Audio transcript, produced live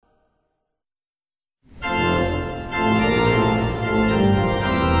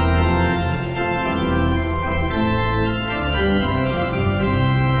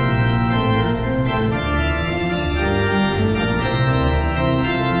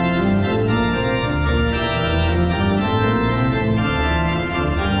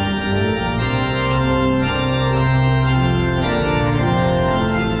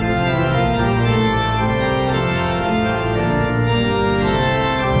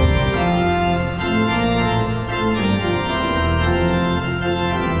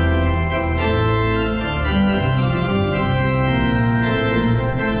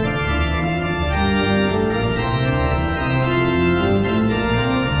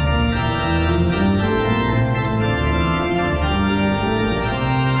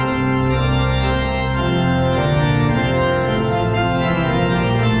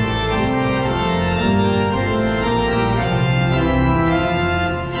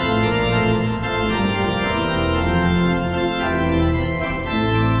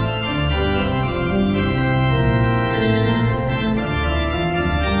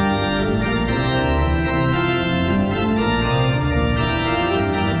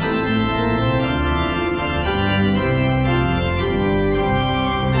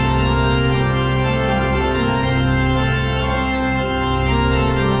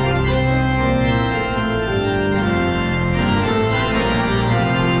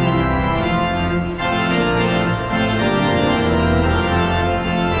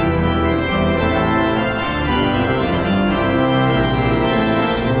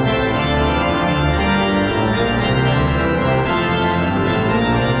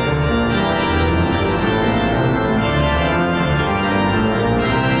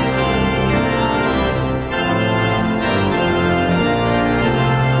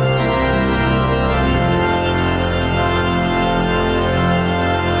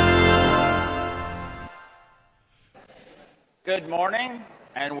Good morning,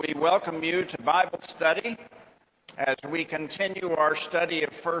 and we welcome you to Bible study as we continue our study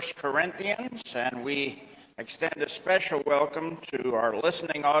of 1 Corinthians, and we extend a special welcome to our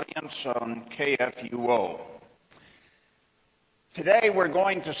listening audience on KFUO. Today we're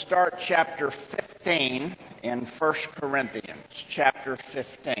going to start chapter 15 in 1 Corinthians, chapter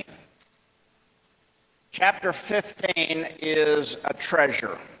 15. Chapter 15 is a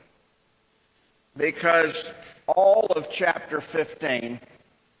treasure because all of chapter 15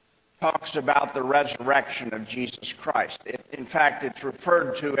 talks about the resurrection of Jesus Christ. In fact, it's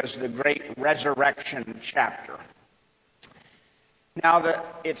referred to as the great resurrection chapter. Now,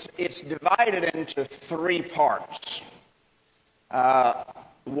 it's divided into three parts.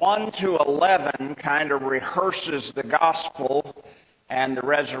 1 to 11 kind of rehearses the gospel and the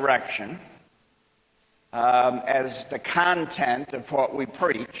resurrection as the content of what we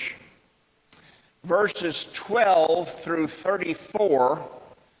preach. Verses 12 through 34,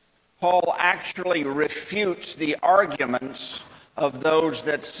 Paul actually refutes the arguments of those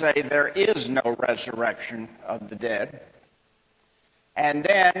that say there is no resurrection of the dead. And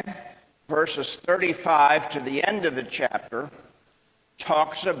then verses 35 to the end of the chapter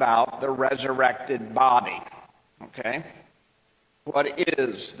talks about the resurrected body. Okay? What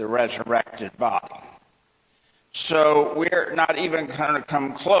is the resurrected body? So we're not even going to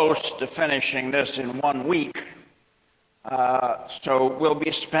come close to finishing this in 1 week. So we'll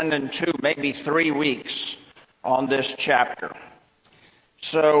be spending 2, maybe 3 weeks on this chapter.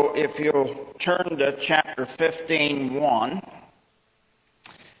 So if you'll turn to chapter 15:1.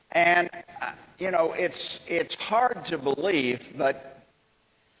 And, it's hard to believe, but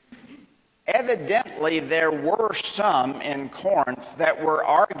evidently there were some in Corinth that were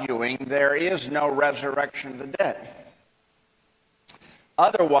arguing there is no resurrection of the dead.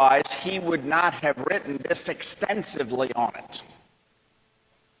 Otherwise, he would not have written this extensively on it.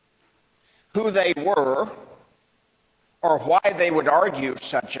 Who they were, or why they would argue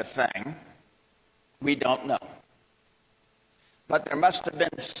such a thing, we don't know. But there must have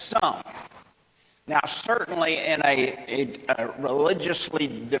been some. Now, certainly in a religiously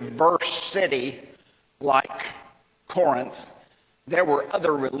diverse city like Corinth, there were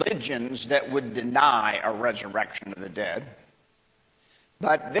other religions that would deny a resurrection of the dead.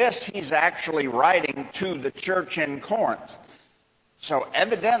 But this he's actually writing to the church in Corinth. So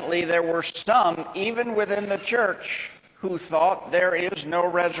evidently there were some, even within the church, who thought there is no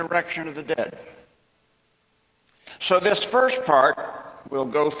resurrection of the dead. So this first part we'll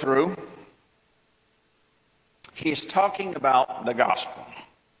go through. He's talking about the gospel.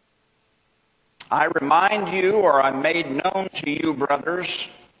 I remind you, or I made known to you, brothers,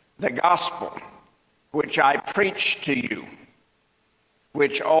 the gospel which I preached to you,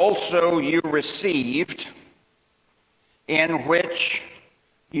 which also you received, in which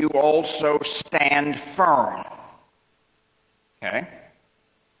you also stand firm. Okay?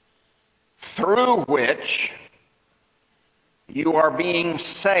 Through which you are being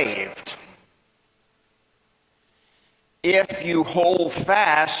saved, if you hold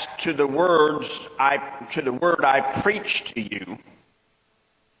fast to the word I preached to you,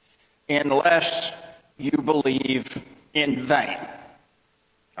 unless you believe in vain.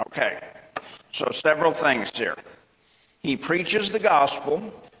 Okay, so several things here. He preaches the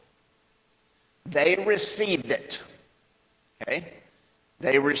gospel. They received it. Okay,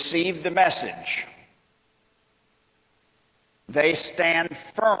 they received the message. They stand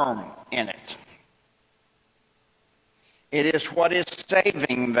firm in it. It is what is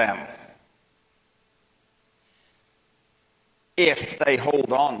saving them if they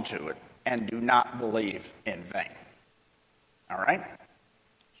hold on to it and do not believe in vain. All right?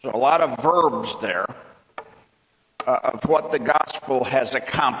 So a lot of verbs there of what the gospel has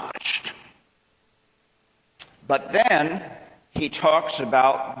accomplished. But then he talks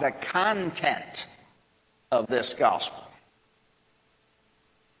about the content of this gospel.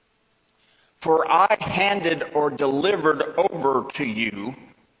 For I handed or delivered over to you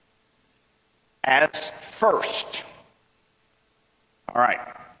as first. All right.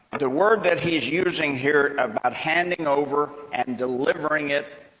 The word that he's using here about handing over and delivering it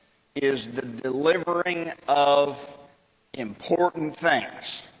is the delivering of important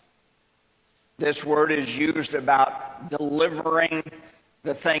things. This word is used about delivering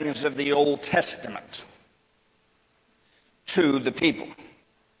the things of the Old Testament to the people.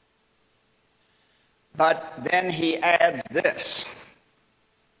 But then he adds this.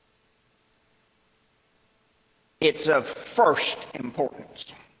 It's of first importance.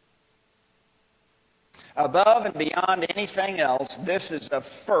 Above and beyond anything else, this is of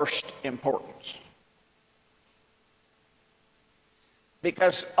first importance.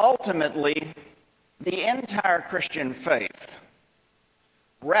 Because ultimately, the entire Christian faith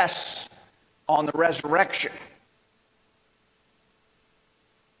rests on the resurrection.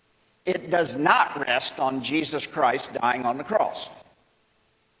 It does not rest on Jesus Christ dying on the cross.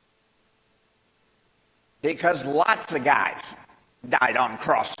 Because lots of guys died on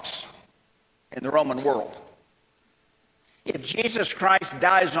crosses in the Roman world. If Jesus Christ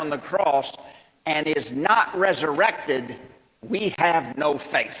dies on the cross and is not resurrected, we have no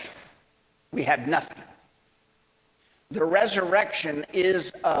faith. We have nothing. The resurrection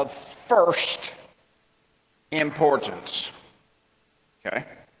is of first importance. Okay?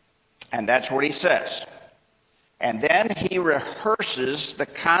 And that's what he says. And then he rehearses the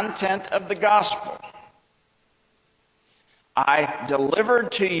content of the gospel. I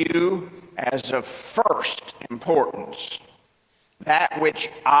delivered to you as of first importance that which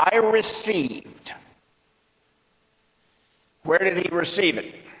I received. Where did he receive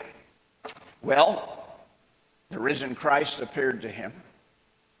it? Well, the risen Christ appeared to him.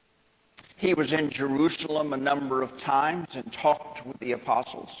 He was in Jerusalem a number of times and talked with the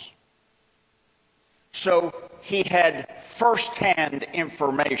apostles. So he had firsthand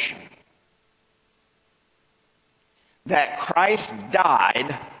information that Christ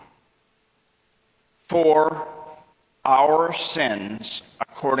died for our sins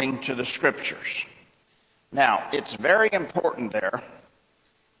according to the Scriptures. Now, it's very important there.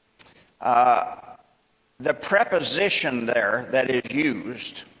 The preposition there that is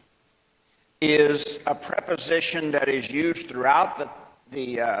used is a preposition that is used throughout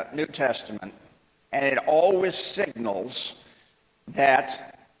the New Testament, and it always signals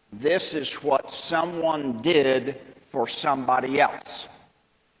that this is what someone did for somebody else.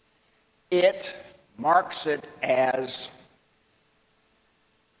 It marks it as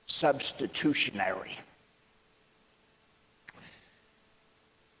substitutionary.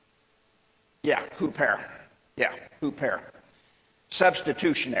 Huper.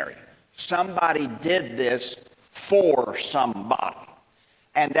 Substitutionary. Somebody did this for somebody.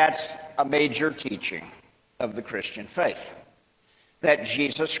 And that's a major teaching of the Christian faith, that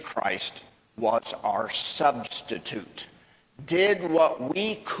Jesus Christ was our substitute, did what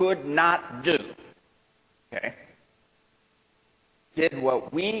we could not do. Okay? Did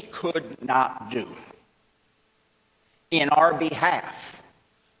what we could not do in our behalf,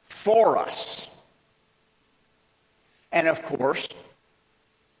 for us. And of course,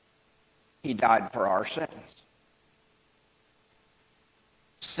 he died for our sins.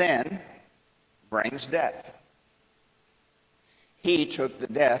 Sin brings death. He took the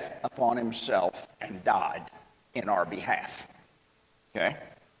death upon himself and died in our behalf. Okay?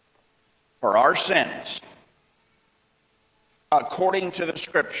 For our sins, according to the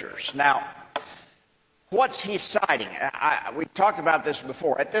Scriptures. Now, what's he citing? We talked about this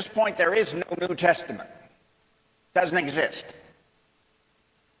before. At this point, there is no New Testament. Doesn't exist.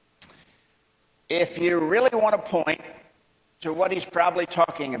 If you really want to point to what he's probably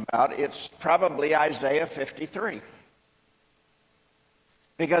talking about, it's probably Isaiah 53.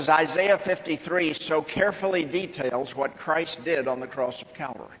 Because Isaiah 53 so carefully details what Christ did on the cross of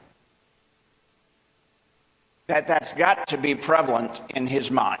Calvary. That's got to be prevalent in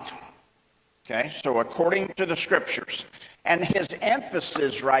his mind. Okay, so according to the Scriptures. And his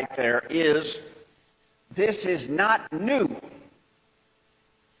emphasis right there is, this is not new.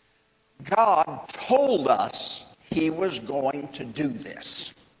 God told us he was going to do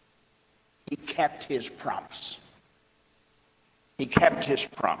this. He kept his promise. He kept his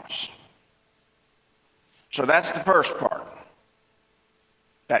promise. So that's the first part.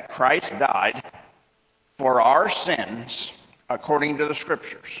 That Christ died for our sins according to the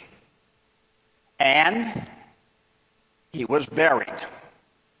Scriptures. And he was buried.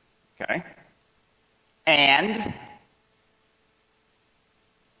 Okay? And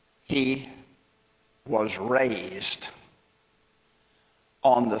he was raised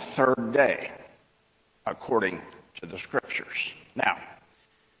on the third day according to the Scriptures. Now,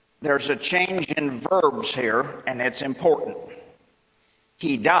 there's a change in verbs here, and it's important.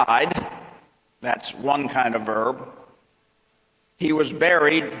 He died, that's one kind of verb. He was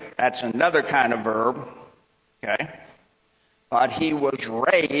buried, that's another kind of verb. Okay? But he was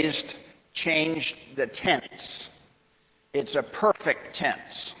raised, changed the tense. It's a perfect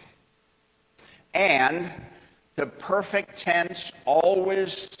tense. And the perfect tense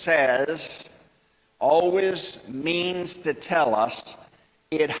always means to tell us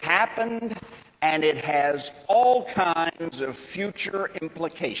it happened and it has all kinds of future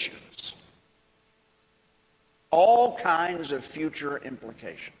implications. All kinds of future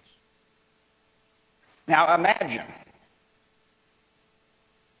implications. Now imagine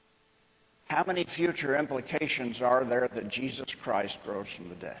how many future implications are there that Jesus Christ rose from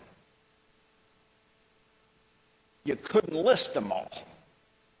the dead? You couldn't list them all.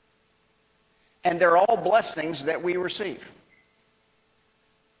 And they're all blessings that we receive.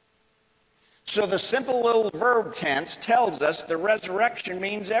 So the simple little verb tense tells us the resurrection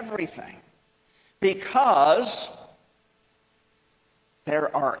means everything, because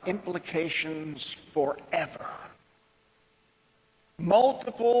there are implications forever.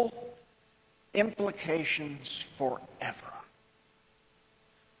 Multiple implications forever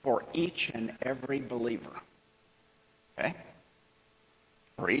for each and every believer. Okay?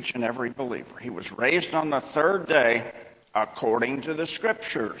 For each and every believer. He was raised on the third day according to the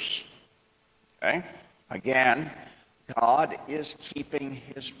Scriptures. Okay? Again, God is keeping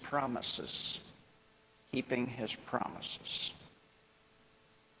his promises. Keeping his promises.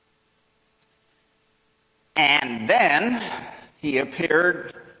 And then he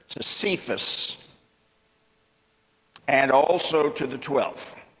appeared to Cephas and also to the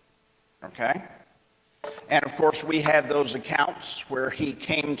 12. Okay? And of course, we have those accounts where he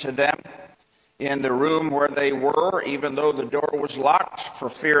came to them in the room where they were, even though the door was locked for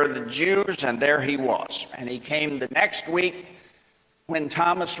fear of the Jews, and there he was. And he came the next week when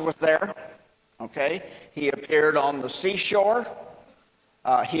Thomas was there. Okay? He appeared on the seashore.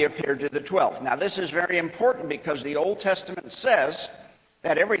 He appeared to the 12. Now, this is very important because the Old Testament says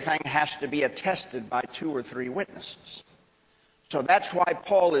that everything has to be attested by 2 or 3 witnesses. So that's why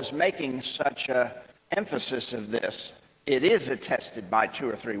Paul is making such an emphasis of this. It is attested by 2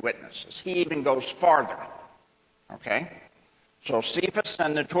 or 3 witnesses. He even goes farther. Okay? So Cephas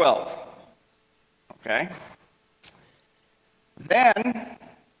and the 12. Okay? Then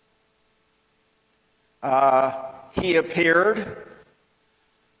he appeared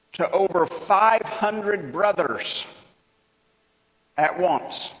to over 500 brothers at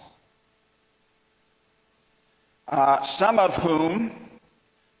once, some of whom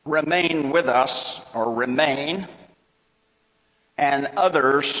remain with us, or remain, and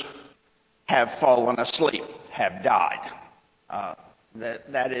others have fallen asleep, have died.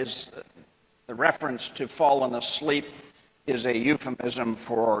 That is, the reference to fallen asleep is a euphemism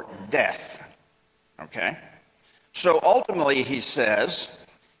for death. Okay? So ultimately, he says,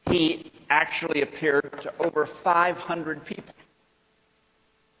 he actually appeared to over 500 people.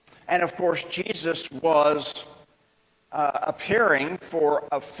 And of course, Jesus was appearing for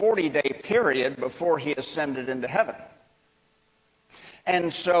a 40-day period before he ascended into heaven.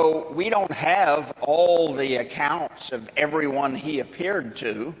 And so we don't have all the accounts of everyone he appeared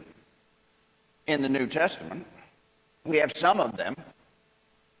to in the New Testament. We have some of them,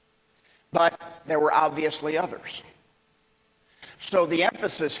 but there were obviously others. So the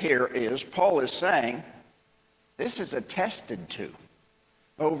emphasis here is, Paul is saying, this is attested to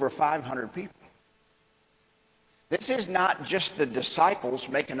over 500 people. This is not just the disciples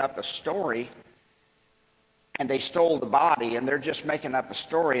making up a story and they stole the body and they're just making up a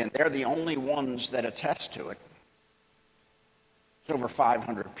story and they're the only ones that attest to it. It's over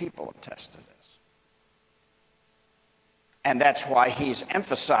 500 people attest to this. And that's why he's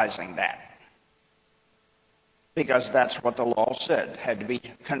emphasizing that. Because that's what the law said. Had to be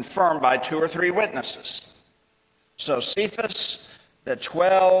confirmed by 2 or 3 witnesses. So Cephas, the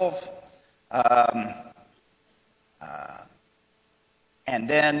 12, and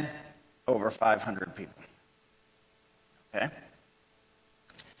then over 500 people. Okay?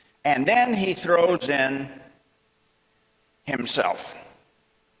 And then he throws in himself.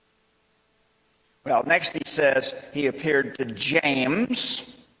 Well, next he says he appeared to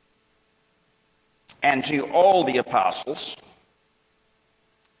James and to all the apostles.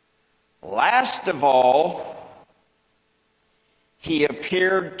 Last of all, he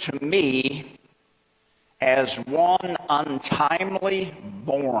appeared to me as one untimely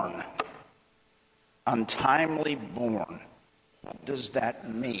born. Untimely born. What does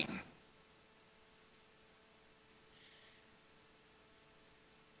that mean?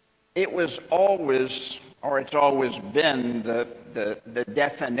 It was always, or it's always been, the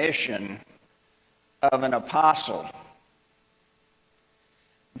definition of an apostle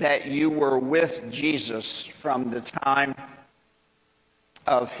that you were with Jesus from the time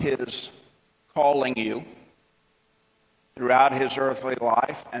of his calling you throughout his earthly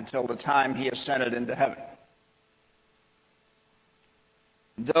life until the time he ascended into heaven.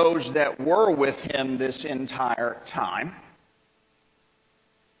 Those that were with him this entire time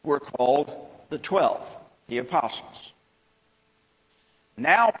were called the 12, the apostles.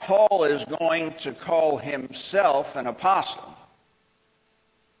 Now Paul is going to call himself an apostle.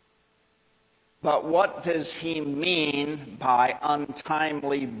 But what does he mean by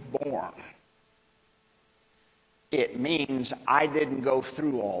untimely born? it means I didn't go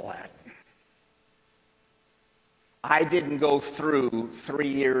through all that. I didn't go through 3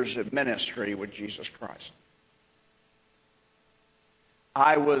 years of ministry with Jesus Christ.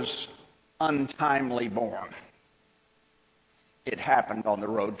 I was untimely born. It happened on the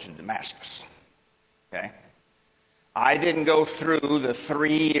road to Damascus. Okay? I didn't go through the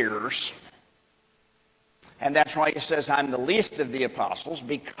 3 years. And that's why he says I'm the least of the apostles,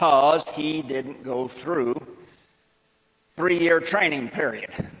 because he didn't go through 3-year training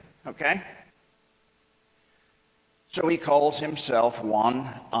period. Okay? So he calls himself one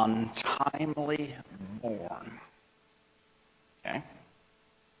untimely born. Okay?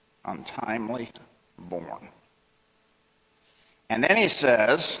 Untimely born. And then he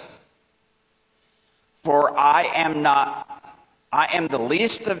says, for I am the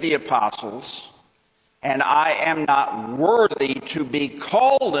least of the apostles, and I am not worthy to be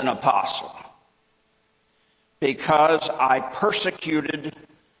called an apostle, because I persecuted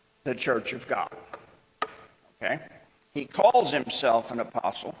the church of God. Okay? He calls himself an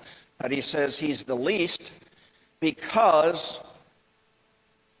apostle, but he says he's the least because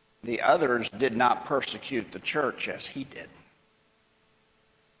the others did not persecute the church as he did.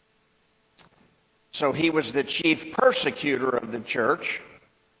 So he was the chief persecutor of the church,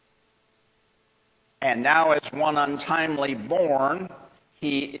 and now as one untimely born,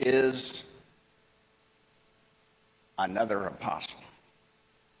 he is another apostle.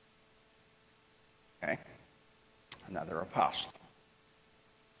 Okay? Another apostle.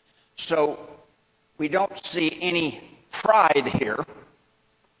 So we don't see any pride here,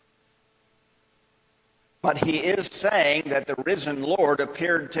 but he is saying that the risen Lord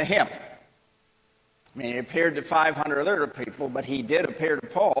appeared to him. I mean, he appeared to 500 other people, but he did appear to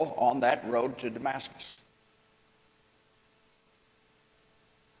Paul on that road to Damascus.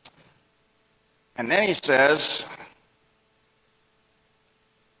 And then he says,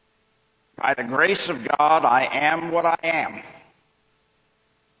 by the grace of God, I am what I am.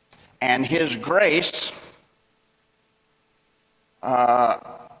 And his grace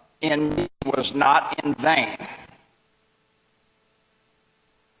in me was not in vain.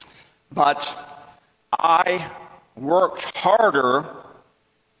 But I worked harder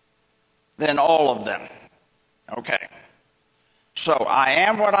than all of them. Okay. So I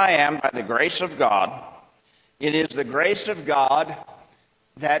am what I am by the grace of God. It is the grace of God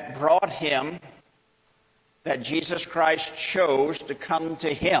that brought him, that Jesus Christ chose to come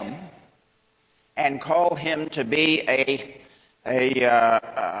to him and call him to be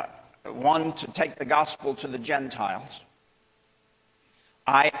one to take the gospel to the Gentiles.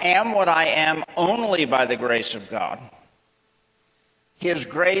 I am what I am only by the grace of God. His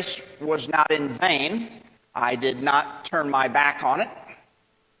grace was not in vain. I did not turn my back on it.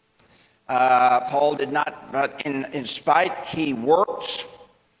 Paul did not, but in spite, he worked.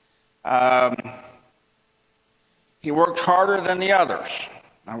 He worked harder than the others.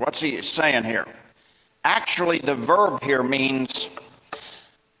 Now, what's he saying here? Actually, the verb here means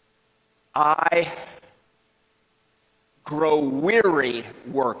I grow weary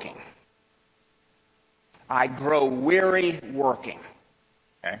working. I grow weary working.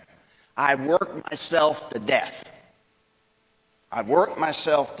 Okay? I work myself to death. I work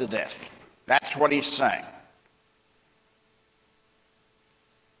myself to death. That's what he's saying.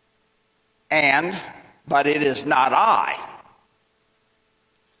 But it is not I,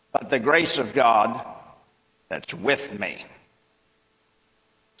 but the grace of God that's with me.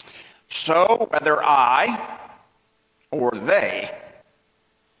 So whether I or they,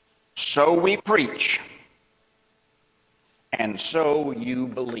 so we preach, and so you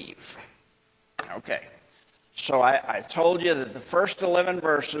believe. Okay. So I told you that the first 11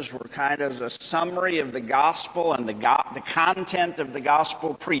 verses were kind of a summary of the gospel and the content of the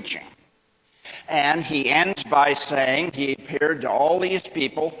gospel preaching. And he ends by saying he appeared to all these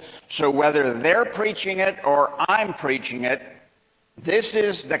people, so whether they're preaching it or I'm preaching it, this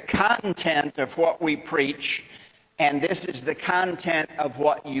is the content of what we preach, and this is the content of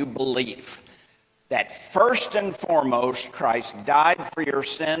what you believe. That first and foremost, Christ died for your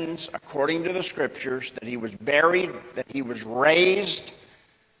sins according to the Scriptures, that he was buried, that he was raised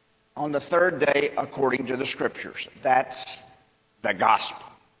on the third day according to the Scriptures. That's the gospel.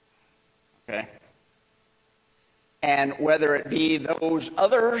 Okay? And whether it be those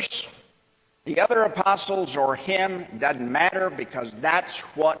others, the other apostles, or him, doesn't matter, because that's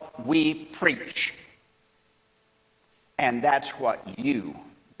what we preach. And that's what you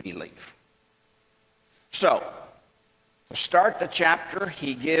believe. So, to start the chapter,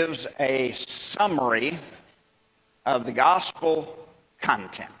 he gives a summary of the gospel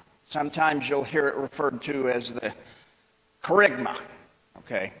content. Sometimes you'll hear it referred to as the kerygma,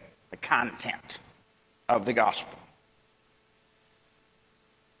 okay, the content of the gospel.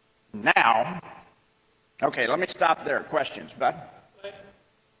 Now, okay, let me stop there. Questions, Bud? I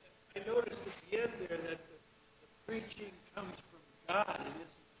noticed at the end there that the preaching comes from God. It isn't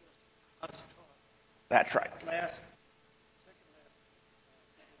just us talking. That's right. Second last,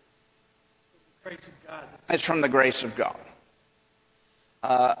 the grace of God. It's from the grace of God.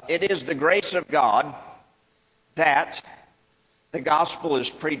 It is the grace of God that the gospel is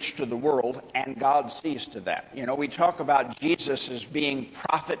preached to the world, and God sees to that. You know, we talk about Jesus as being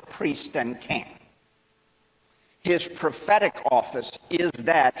prophet, priest, and king. His prophetic office is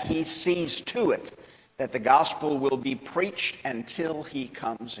that he sees to it that the gospel will be preached until he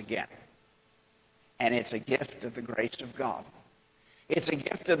comes again. And it's a gift of the grace of God. It's a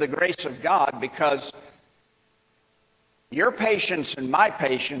gift of the grace of God because your patience and my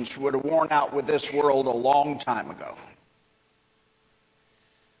patience would have worn out with this world a long time ago.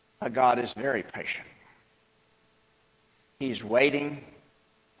 But God is very patient. He's waiting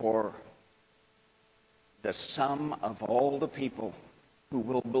for the sum of all the people who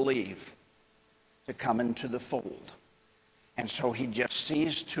will believe to come into the fold. And so he just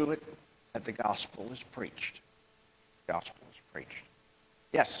sees to it that the gospel is preached. The gospel is preached.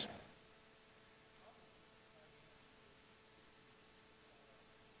 Yes?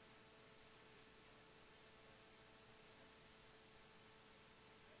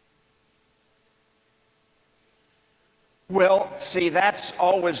 Well, see, that's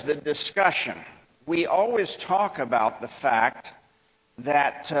always the discussion. We always talk about the fact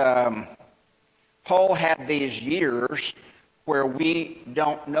that Paul had these years where we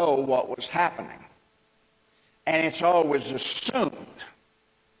don't know what was happening. And it's always assumed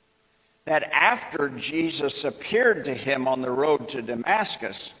that after Jesus appeared to him on the road to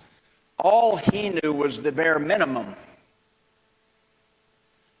Damascus, all he knew was the bare minimum.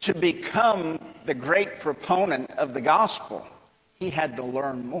 To become the great proponent of the gospel, he had to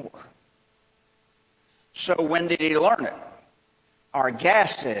learn more. So when did he learn it? Our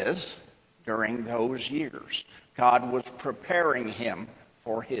guess is during those years. God was preparing him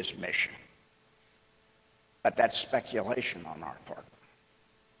for his mission. But that's speculation on our part.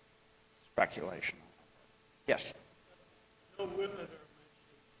 Speculation. Yes? No women are mentioned in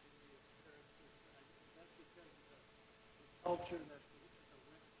the appearances. That's because of the culture that is a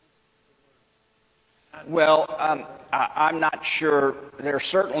witness to the word. Well, I'm not sure. They're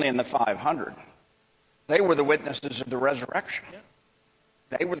certainly in the 500. They were the witnesses of the resurrection.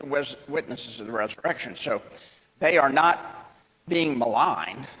 They were the witnesses of the resurrection. So they are not being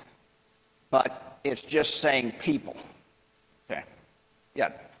maligned, but it's just saying people. Okay.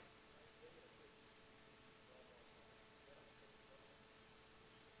 Yeah.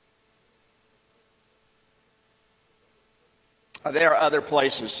 There are other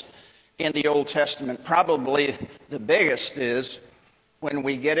places in the Old Testament. Probably the biggest is when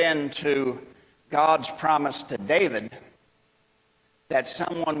we get into God's promise to David that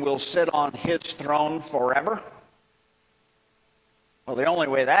someone will sit on his throne forever. Well, the only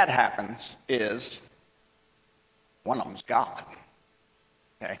way that happens is one of them's God.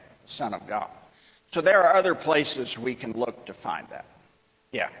 Okay? The Son of God. So there are other places we can look to find that.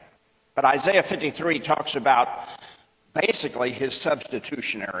 Yeah. But Isaiah 53 talks about basically his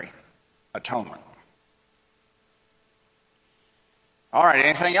substitutionary atonement. All right,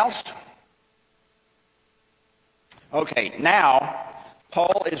 anything else? Okay, now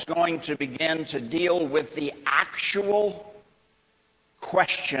Paul is going to begin to deal with the actual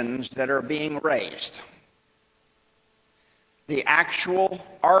questions that are being raised. The actual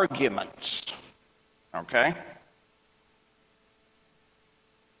arguments. Okay?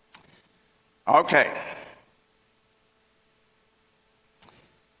 Okay.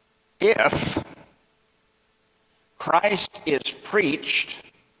 If Christ is preached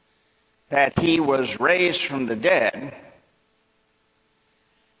that he was raised from the dead,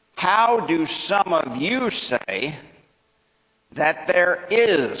 how do some of you say that there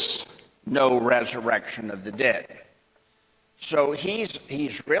is no resurrection of the dead? So he's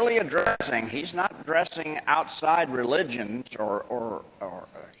really addressing, he's not addressing outside religions or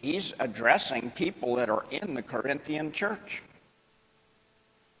he's addressing people that are in the Corinthian church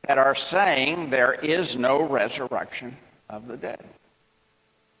that are saying there is no resurrection of the dead.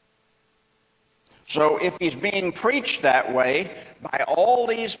 So if he's being preached that way by all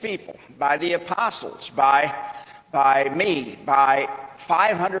these people, by the apostles, by me, by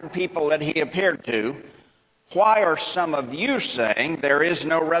 500 people that he appeared to, why are some of you saying there is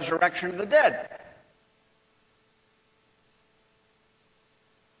no resurrection of the dead?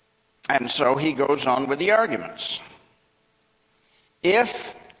 And so he goes on with the arguments.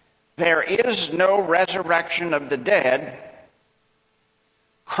 If there is no resurrection of the dead,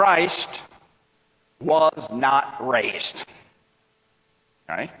 Christ was not raised.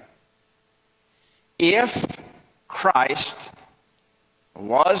 Right? If Christ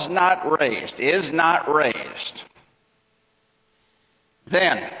was not raised, is not raised,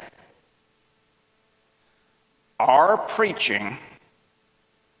 then our preaching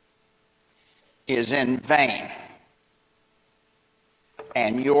is in vain,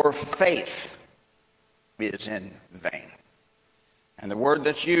 and your faith is in vain. And the word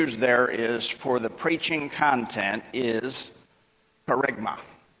that's used there is for the preaching content is kerygma.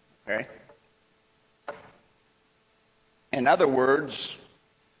 Okay? In other words,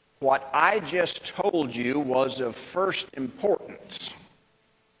 what I just told you was of first importance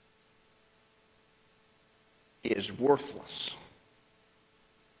is worthless.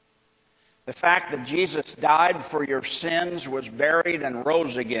 The fact that Jesus died for your sins, was buried, and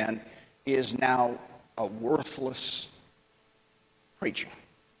rose again is now a worthless preaching.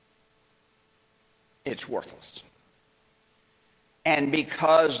 It's worthless. And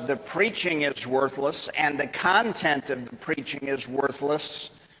because the preaching is worthless and the content of the preaching is worthless,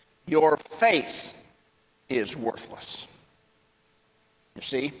 your faith is worthless. You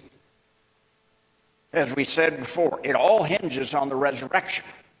see? As we said before, it all hinges on the resurrection.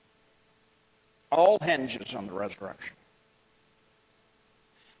 All hinges on the resurrection.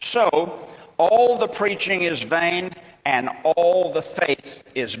 So, all the preaching is vain and all the faith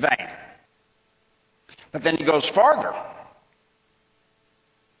is vain. But then he goes farther.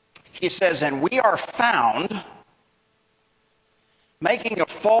 He says, and we are found making a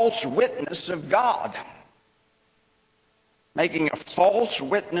false witness of God. Making a false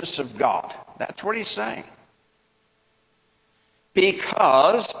witness of God. That's what he's saying.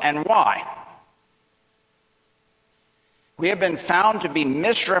 Because, and why? We have been found to be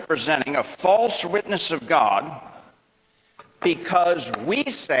misrepresenting a false witness of God because we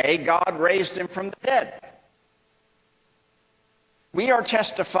say God raised him from the dead. We are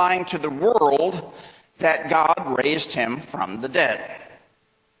testifying to the world that God raised him from the dead.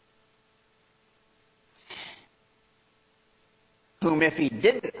 Whom if he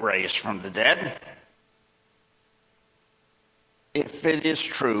didn't raise from the dead, if it is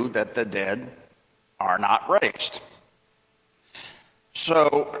true that the dead are not raised.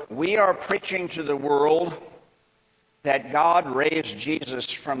 So we are preaching to the world that God raised Jesus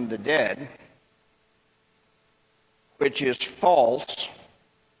from the dead, which is false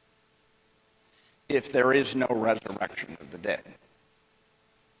if there is no resurrection of the dead.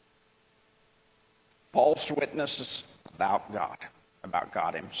 False witnesses about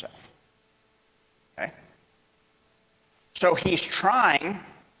God himself. Okay? So he's trying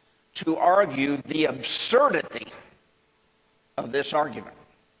to argue the absurdity of this argument.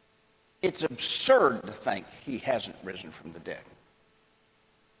 It's absurd to think he hasn't risen from the dead.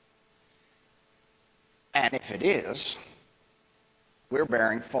 And if it is, we're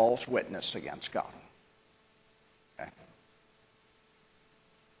bearing false witness against God. Okay?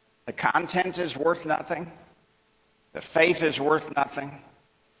 The content is worth nothing. The faith is worth nothing.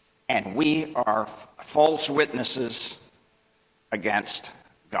 And we are false witnesses against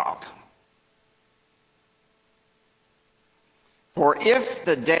God. For if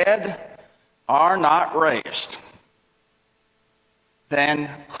the dead are not raised, then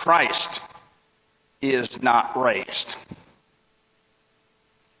Christ is not raised.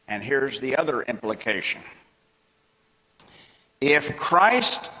 And here's the other implication. If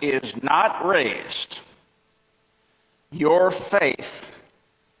Christ is not raised, your faith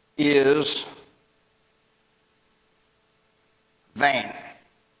is vain.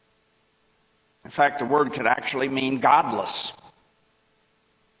 In fact, the word could actually mean godless.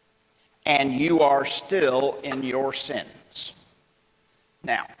 And you are still in your sins.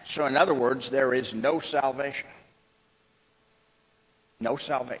 Now, so in other words, there is no salvation. No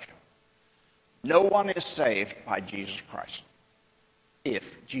salvation. No one is saved by Jesus Christ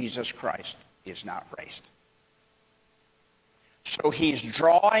if Jesus Christ is not raised. So he's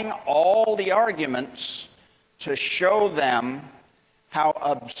drawing all the arguments to show them how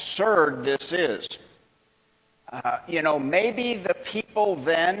absurd this is. Maybe the people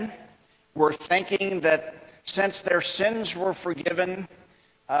then were thinking that since their sins were forgiven,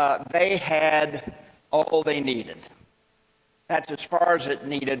 they had all they needed. That's as far as it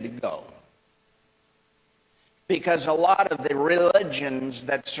needed to go. Because a lot of the religions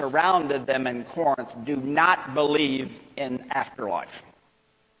that surrounded them in Corinth do not believe in afterlife.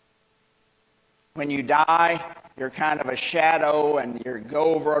 When you die, you're kind of a shadow, and you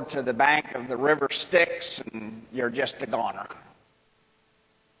go over to the bank of the river Styx, and you're just a goner.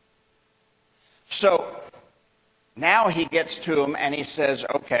 So now he gets to him and he says,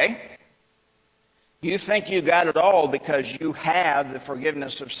 okay, you think you got it all because you have the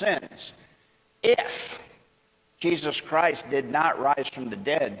forgiveness of sins. If Jesus Christ did not rise from the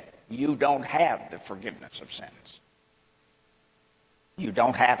dead, you don't have the forgiveness of sins. You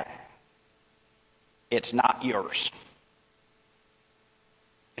don't have it. It's not yours.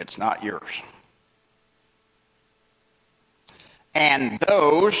 It's not yours. And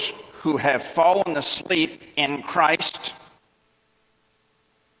those who have fallen asleep in Christ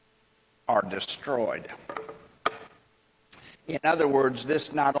are destroyed. In other words,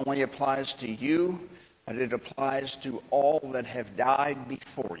 this not only applies to you, but it applies to all that have died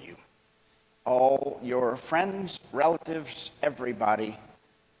before you. All your friends, relatives, everybody.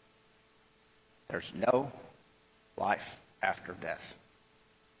 There's no life after death.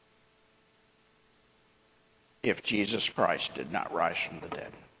 If Jesus Christ did not rise from the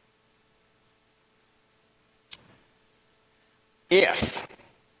dead. If,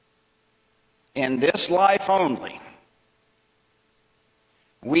 in this life only,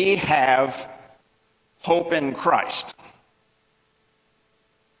 we have hope in Christ,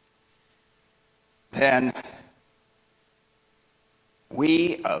 then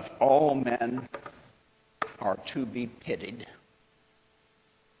we of all men are to be pitied.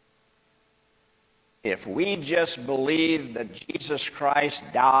 If we just believe that Jesus Christ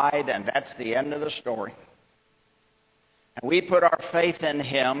died and that's the end of the story, and we put our faith in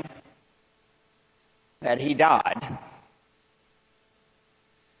him that he died,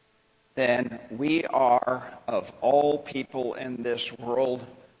 then we are, of all people in this world,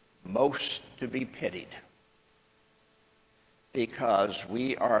 most to be pitied. Because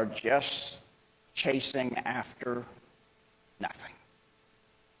we are just chasing after nothing.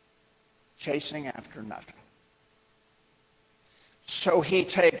 Chasing after nothing. So he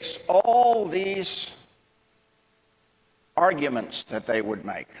takes all these arguments that they would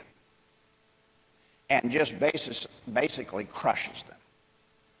make and just basically crushes them.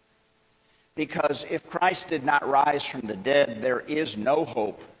 Because if Christ did not rise from the dead, there is no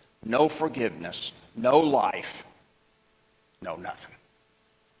hope, no forgiveness, no life, no nothing.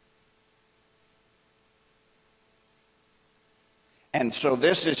 And so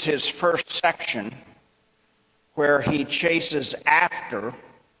this is his first section where he chases after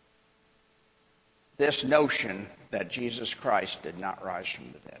this notion that Jesus Christ did not rise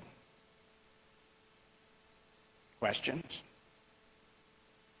from the dead. Questions?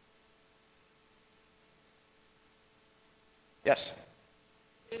 Yes?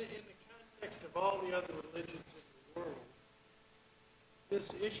 In the context of all the other religions in the world, this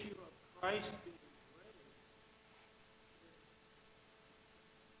issue of Christ being raised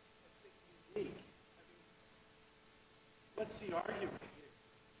is, I think, unique. I mean, what's the argument here?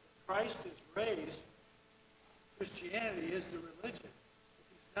 If Christ is raised, Christianity is the religion. If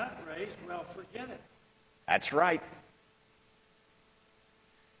he's not raised, well, forget it. That's right.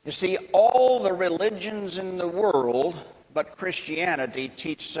 You see, all the religions in the world but Christianity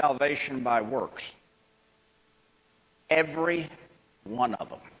teach salvation by works. Every one of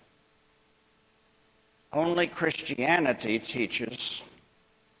them. Only Christianity teaches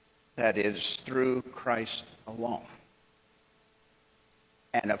that it is through Christ alone.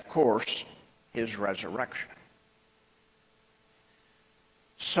 And of course, his resurrection.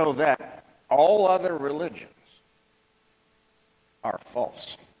 So that all other religions are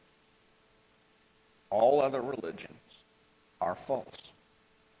false. All other religions are false.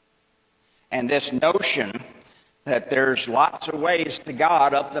 And this notion that there's lots of ways to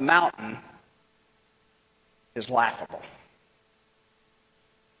God up the mountain is laughable.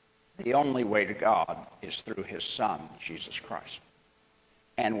 The only way to God is through his Son, Jesus Christ.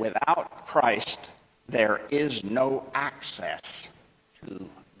 And without Christ, there is no access to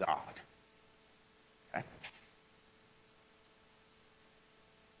God. Okay?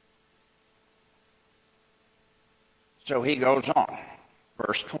 So he goes on,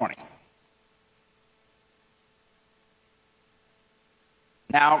 verse 20.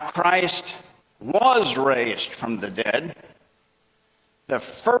 Now Christ was raised from the dead, the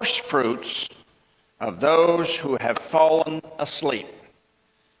first fruits of those who have fallen asleep.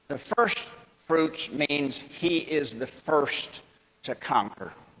 The first fruits means he is the first to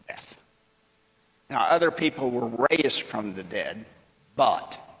conquer death. Now, other people were raised from the dead,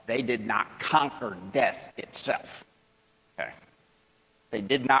 but they did not conquer death itself. Okay? They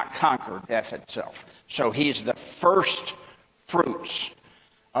did not conquer death itself. So he's the first fruits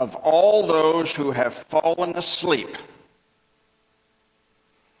of all those who have fallen asleep.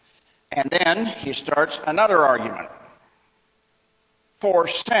 And then he starts another argument. For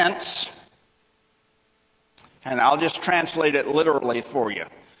since, and I'll just translate it literally for you.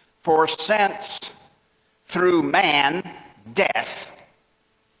 For since through man, death,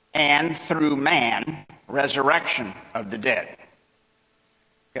 and through man, resurrection of the dead.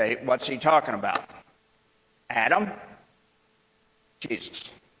 Okay, what's he talking about? Adam,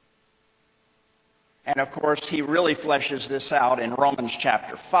 Jesus. And of course, he really fleshes this out in Romans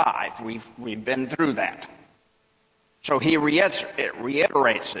chapter 5. We've been through that. So he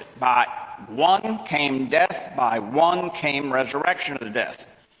reiterates it. By one came death, by one came resurrection of the death.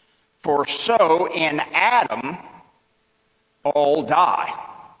 For so in Adam all die,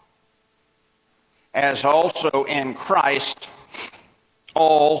 as also in Christ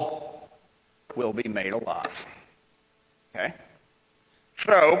all will be made alive. Okay?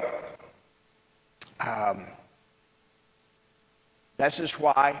 So, this is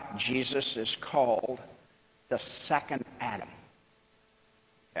why Jesus is called the second Adam.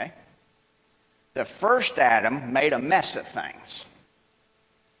 Okay? The first Adam made a mess of things.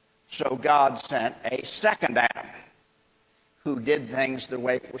 So God sent a second Adam who did things the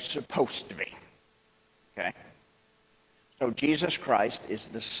way it was supposed to be. Okay? So Jesus Christ is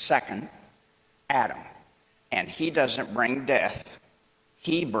the second Adam. And he doesn't bring death.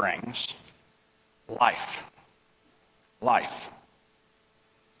 He brings life. Life.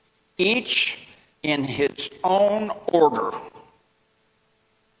 Each in his own order.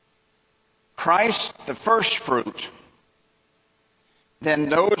 Christ, the first fruit, then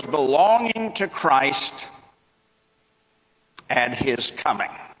those belonging to Christ at his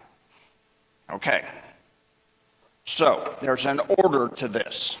coming. Okay. So, there's an order to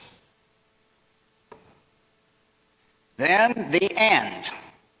this. Then the end,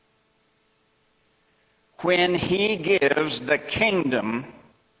 when he gives the kingdom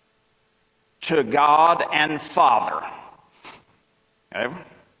to God and Father. Okay?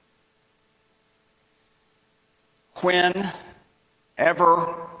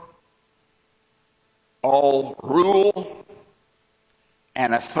 Whenever all rule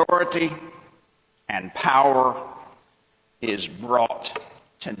and authority and power is brought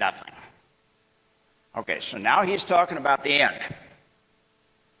to nothing. Okay, so now he's talking about the end.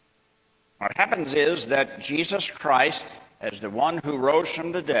 What happens is that Jesus Christ, as the one who rose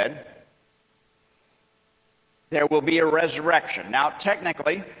from the dead, there will be a resurrection. Now,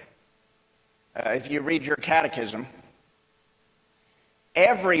 technically, if you read your catechism,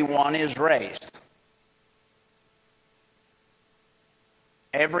 everyone is raised.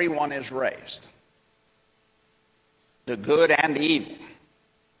 Everyone is raised. The good and the evil.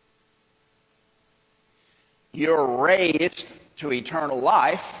 You're raised to eternal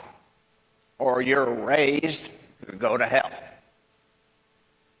life, or you're raised to go to hell.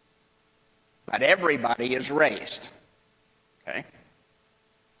 But everybody is raised. Okay?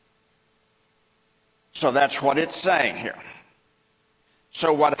 So that's what it's saying here.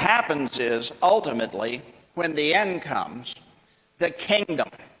 So what happens is, ultimately, when the end comes, the kingdom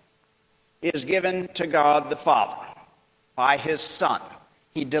is given to God the Father by his Son.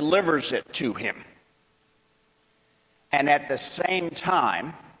 He delivers it to him. And at the same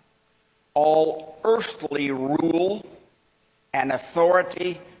time, all earthly rule and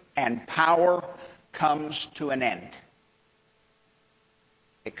authority and power comes to an end.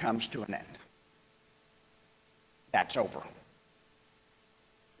 It comes to an end. That's over.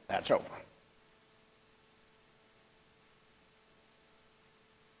 That's over.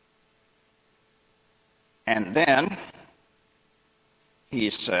 And then he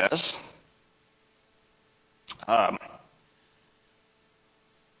says,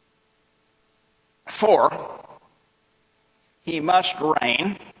 for he must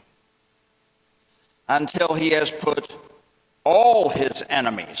reign until he has put all his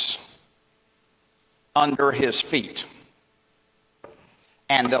enemies under his feet.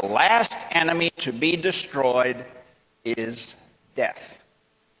 And the last enemy to be destroyed is death.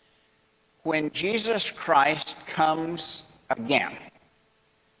 When Jesus Christ comes again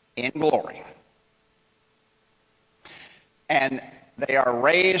in glory, and they are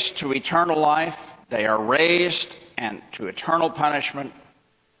raised to eternal life, they are raised and to eternal punishment,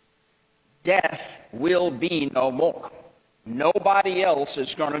 death will be no more. Nobody else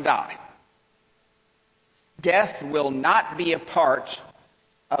is going to die. Death will not be a part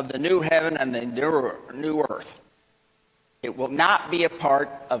of the new heaven and the new earth. It will not be a part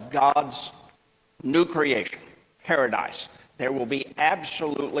of God's new creation, paradise. There will be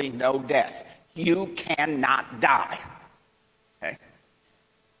absolutely no death. You cannot die. Okay?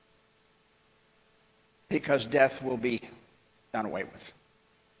 because death will be done away with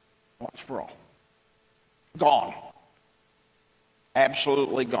once for all. Gone.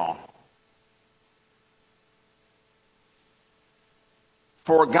 Absolutely gone.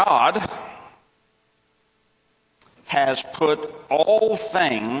 For God has put all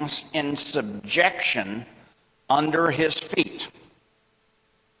things in subjection under his feet.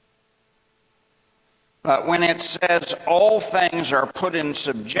 But when it says all things are put in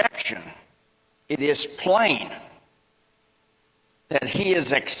subjection, it is plain that he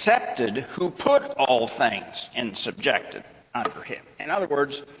is accepted who put all things in subjected under him. In other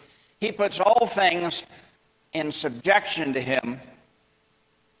words, he puts all things in subjection to him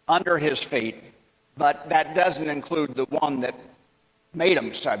under his feet, but that doesn't include the one that made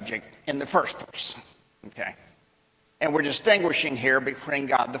him subject in the first place. Okay? And we're distinguishing here between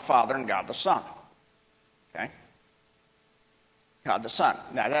God the Father and God the Son. Okay? God the Son.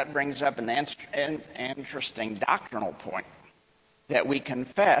 Now that brings up an interesting doctrinal point that we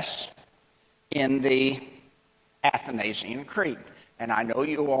confess in the Athanasian Creed. And I know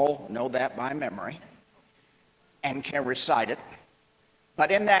you all know that by memory and can recite it.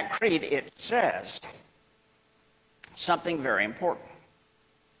 But in that creed it says something very important.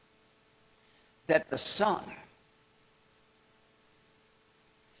 That the Son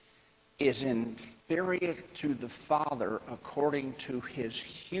is inferior to the Father according to his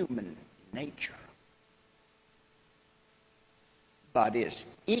human nature, but is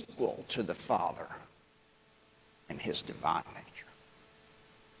equal to the Father in his divine nature.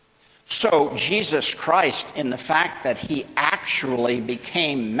 So Jesus Christ, in the fact that he actually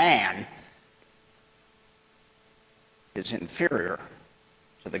became man, is inferior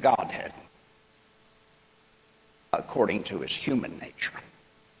to the Godhead according to his human nature.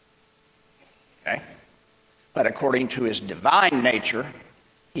 Okay? But according to his divine nature,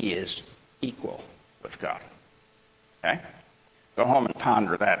 he is equal with God. Okay? Go home and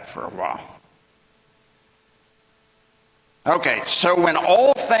ponder that for a while. Okay, so when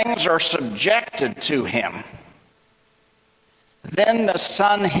all things are subjected to him, then the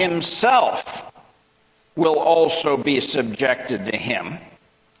Son himself will also be subjected to him,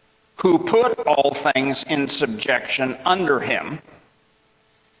 who put all things in subjection under him,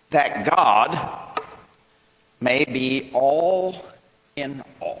 that God may be all in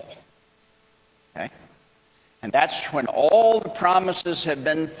all. Okay? And that's when all the promises have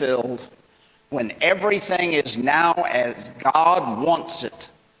been filled, when everything is now as God wants it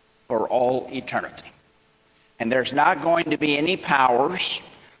for all eternity. And there's not going to be any powers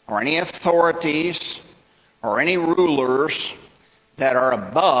or any authorities or any rulers that are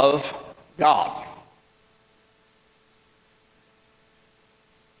above God.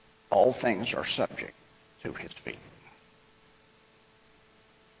 All things are subject to his feet.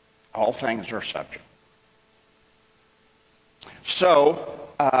 All things are subject. So,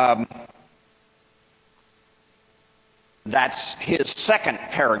 that's his second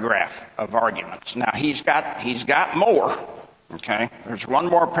paragraph of arguments. Now, he's got more, okay? There's one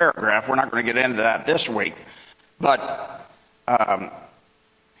more paragraph. We're not going to get into that this week. But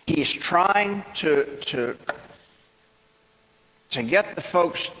he's trying to get the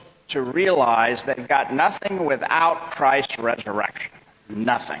folks to realize they've got nothing without Christ's resurrection.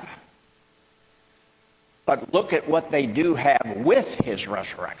 Nothing. But look at what they do have with his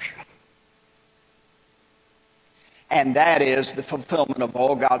resurrection. And that is the fulfillment of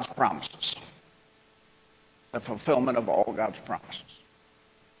all God's promises. The fulfillment of all God's promises.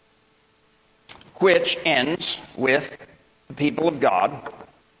 Which ends with the people of God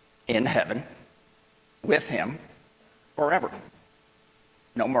in heaven with him forever.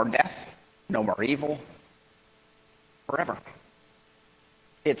 No more death, no more evil, forever.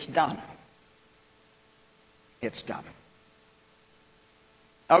 It's done. It's done.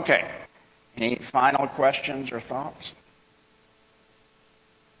 Okay. Any final questions or thoughts?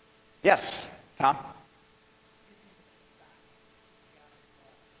 Yes, Tom?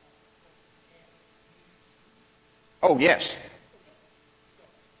 Oh, yes.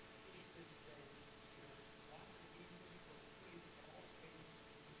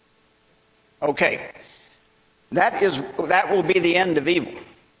 Okay. That will be the end of evil.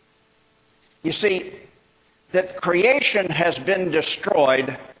 You see, that creation has been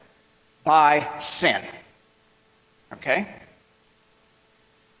destroyed by sin. Okay?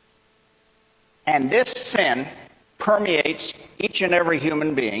 And this sin permeates each and every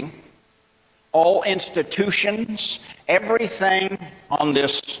human being, all institutions, everything on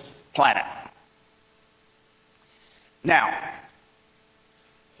this planet. Now,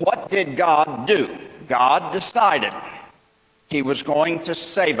 what did God do? God decided he was going to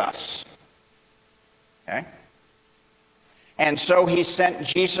save us. Okay? And so he sent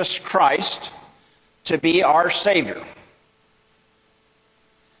Jesus Christ to be our Savior.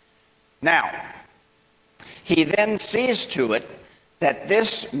 Now, he then sees to it that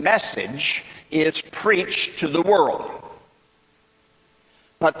this message is preached to the world.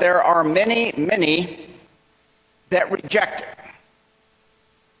 But there are many, many that reject it.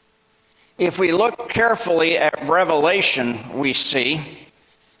 If we look carefully at Revelation, we see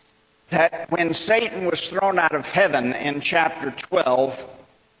that when Satan was thrown out of heaven in chapter 12,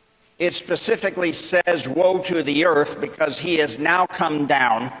 it specifically says, "Woe to the earth, because he has now come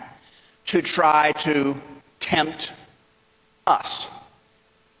down to try to tempt us."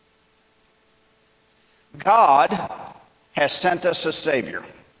 God has sent us a Savior.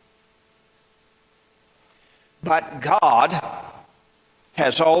 But God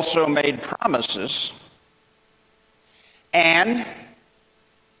has also made promises, and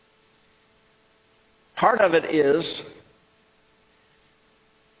part of it is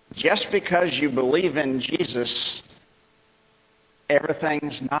just because you believe in Jesus,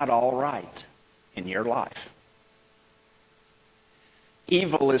 everything's not all right in your life.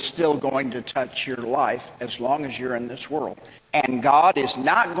 Evil is still going to touch your life as long as you're in this world. And God is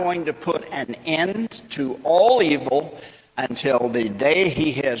not going to put an end to all evil until the day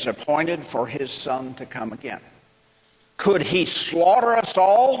he has appointed for his Son to come again. Could he slaughter us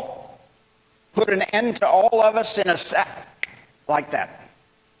all? Put an end to all of us in a sack like that?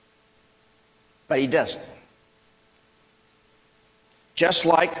 But he doesn't. Just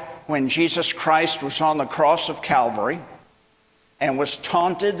like when Jesus Christ was on the cross of Calvary and was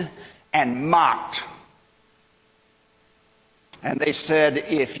taunted and mocked. And they said,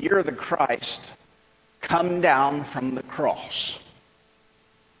 "If you're the Christ, come down from the cross."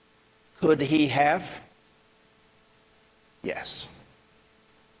 Could he have? Yes.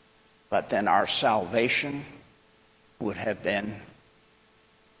 But then our salvation would have been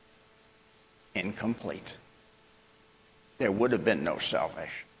incomplete. There would have been no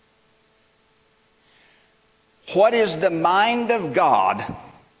salvation. What is the mind of God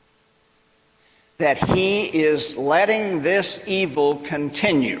that he is letting this evil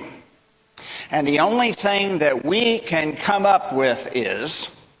continue? And the only thing that we can come up with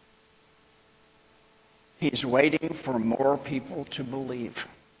is he's waiting for more people to believe.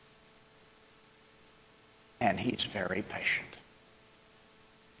 And he's very patient.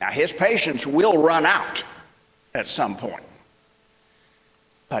 Now, his patience will run out at some point.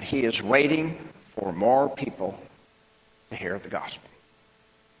 But he is waiting for more people to hear the gospel.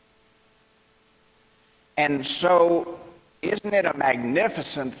 And so, isn't it a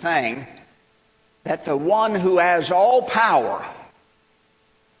magnificent thing that the one who has all power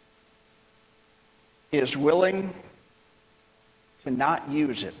is willing to not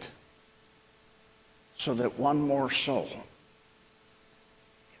use it so that one more soul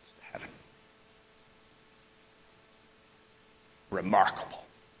gets to heaven? Remarkable.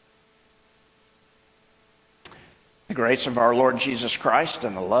 The grace of our Lord Jesus Christ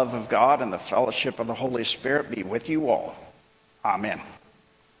and the love of God and the fellowship of the Holy Spirit be with you all. Amen.